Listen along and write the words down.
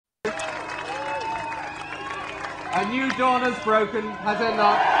A new dawn has broken, has it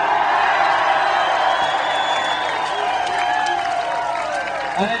not?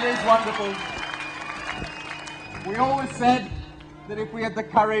 And it is wonderful. We always said that if we had the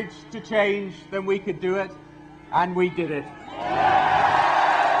courage to change, then we could do it, and we did it.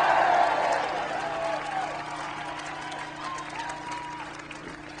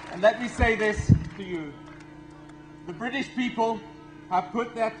 And let me say this to you. The British people have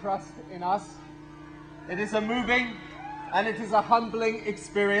put their trust in us. It is a moving and it is a humbling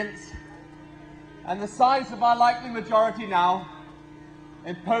experience. And the size of our likely majority now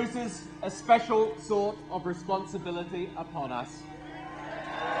imposes a special sort of responsibility upon us.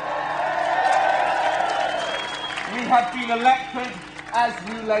 We have been elected as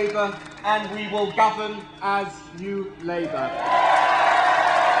New Labour and we will govern as New Labour.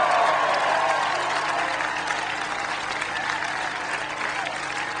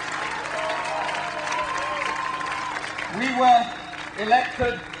 We were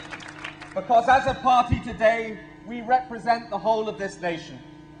elected because as a party today, we represent the whole of this nation.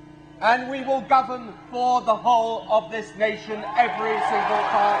 And we will govern for the whole of this nation, every single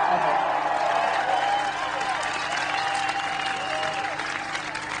part of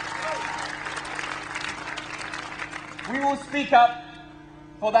it. We will speak up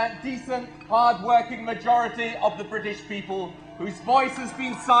for that decent, hard-working majority of the British people whose voice has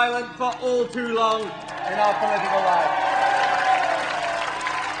been silent for all too long in our political life.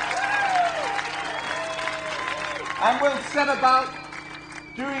 And we'll set about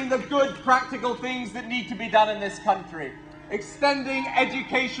doing the good, practical things that need to be done in this country. Extending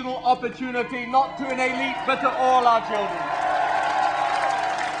educational opportunity, not to an elite, but to all our children.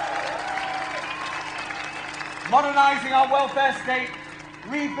 Modernising our welfare state,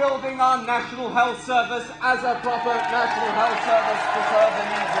 rebuilding our National Health Service as a proper National Health Service to serve the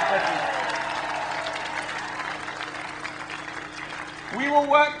needs of Britain. We will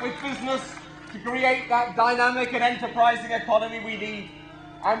work with business to create that dynamic and enterprising economy we need,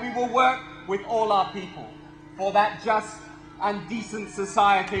 and we will work with all our people for that just and decent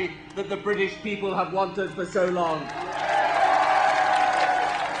society that the British people have wanted for so long.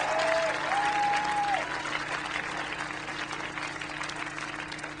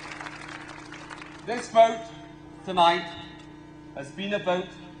 This vote tonight has been a vote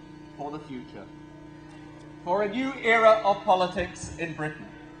for the future, for a new era of politics in Britain,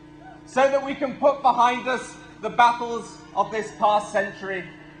 so that we can put behind us the battles of this past century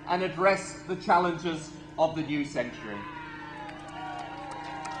and address the challenges of the new century.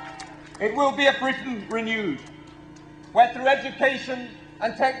 It will be a Britain renewed, where through education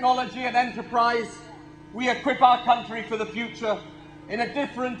and technology and enterprise, we equip our country for the future in a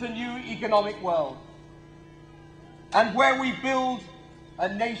different and new economic world, and where we build a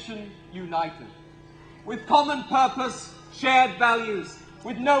nation united, with common purpose, shared values,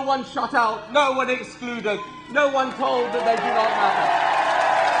 with no one shut out, no one excluded, no one told that they do not matter.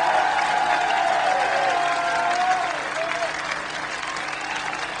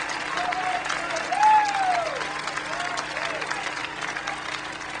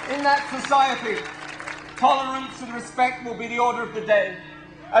 In that society, tolerance and respect will be the order of the day,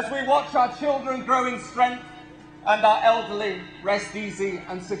 as we watch our children grow in strength and our elderly rest easy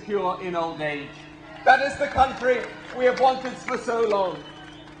and secure in old age. That is the country we have wanted for so long.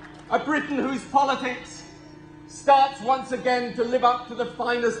 A Britain whose politics starts once again to live up to the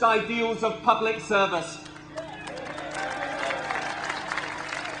finest ideals of public service.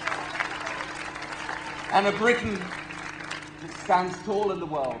 And a Britain that stands tall in the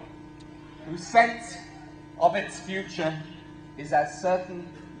world, whose sense of its future is as certain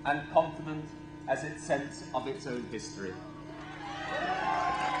and confident as its sense of its own history.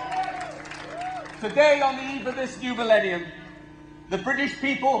 Today, on the eve of this new millennium, the British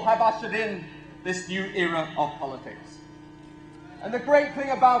people have ushered in this new era of politics. And the great thing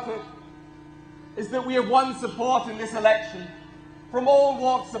about it is that we have won support in this election from all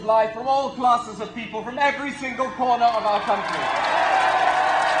walks of life, from all classes of people, from every single corner of our country.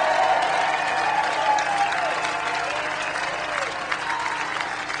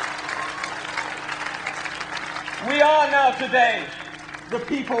 We are now today the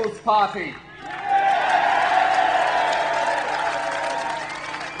People's Party.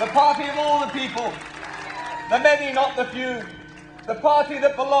 The party of all the people, the many, not the few. The party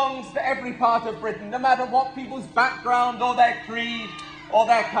that belongs to every part of Britain, no matter what people's background or their creed or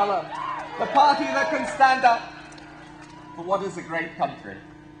their colour. The party that can stand up for what is a great country.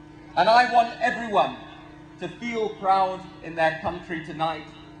 And I want everyone to feel proud in their country tonight,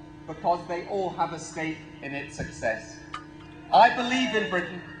 because they all have a stake in its success. I believe in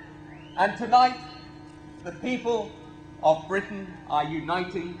Britain, and tonight, The people of Britain are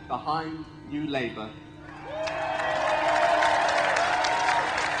uniting behind New Labour.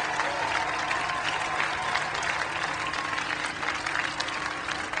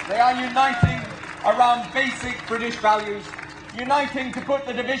 They are uniting around basic British values, uniting to put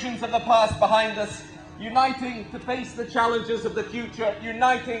the divisions of the past behind us, uniting to face the challenges of the future,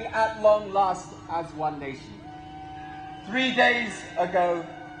 uniting at long last as one nation. 3 days ago,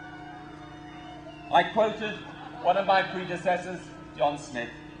 I quoted one of my predecessors, John Smith.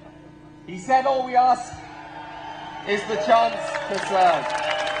 He said, "All we ask is the chance to serve."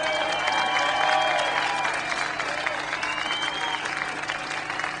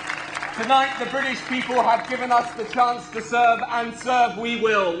 Tonight, the British people have given us the chance to serve, and serve we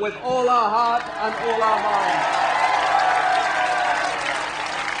will, with all our heart and all our mind.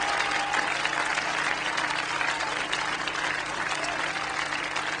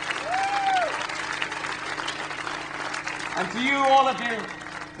 And to you, all of you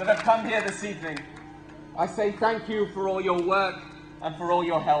that have come here this evening, I say thank you for all your work and for all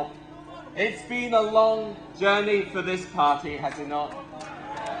your help. It's been a long journey for this party, has it not?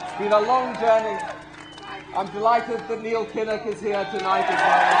 It's been a long journey. I'm delighted that Neil Kinnock is here tonight as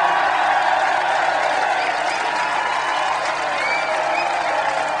well.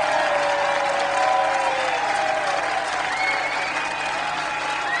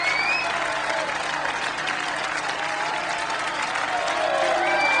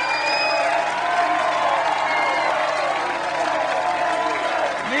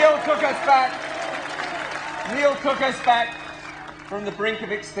 Neil took us back from the brink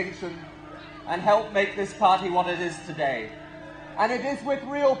of extinction and helped make this party what it is today. And it is with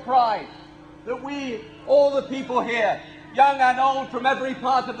real pride that we, all the people here, young and old, from every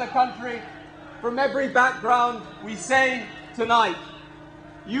part of the country, from every background, we say tonight,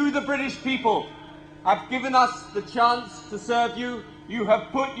 you, the British people, have given us the chance to serve you. You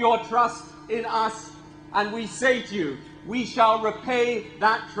have put your trust in us, and we say to you, we shall repay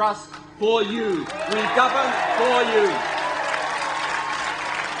that trust for you. We govern for you.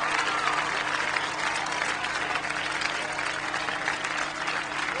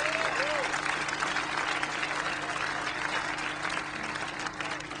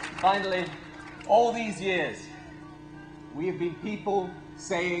 Finally, all these years, we have been people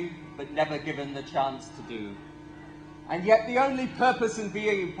saying but never given the chance to do. And yet the only purpose in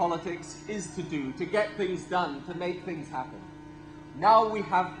being in politics is to do, to get things done, to make things happen. Now we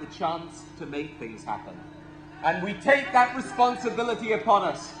have the chance to make things happen. And we take that responsibility upon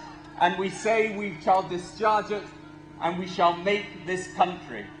us, and we say we shall discharge it, and we shall make this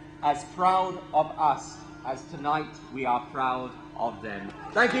country as proud of us as tonight we are proud of them.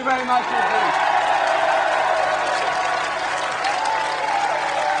 Thank you very much, everybody.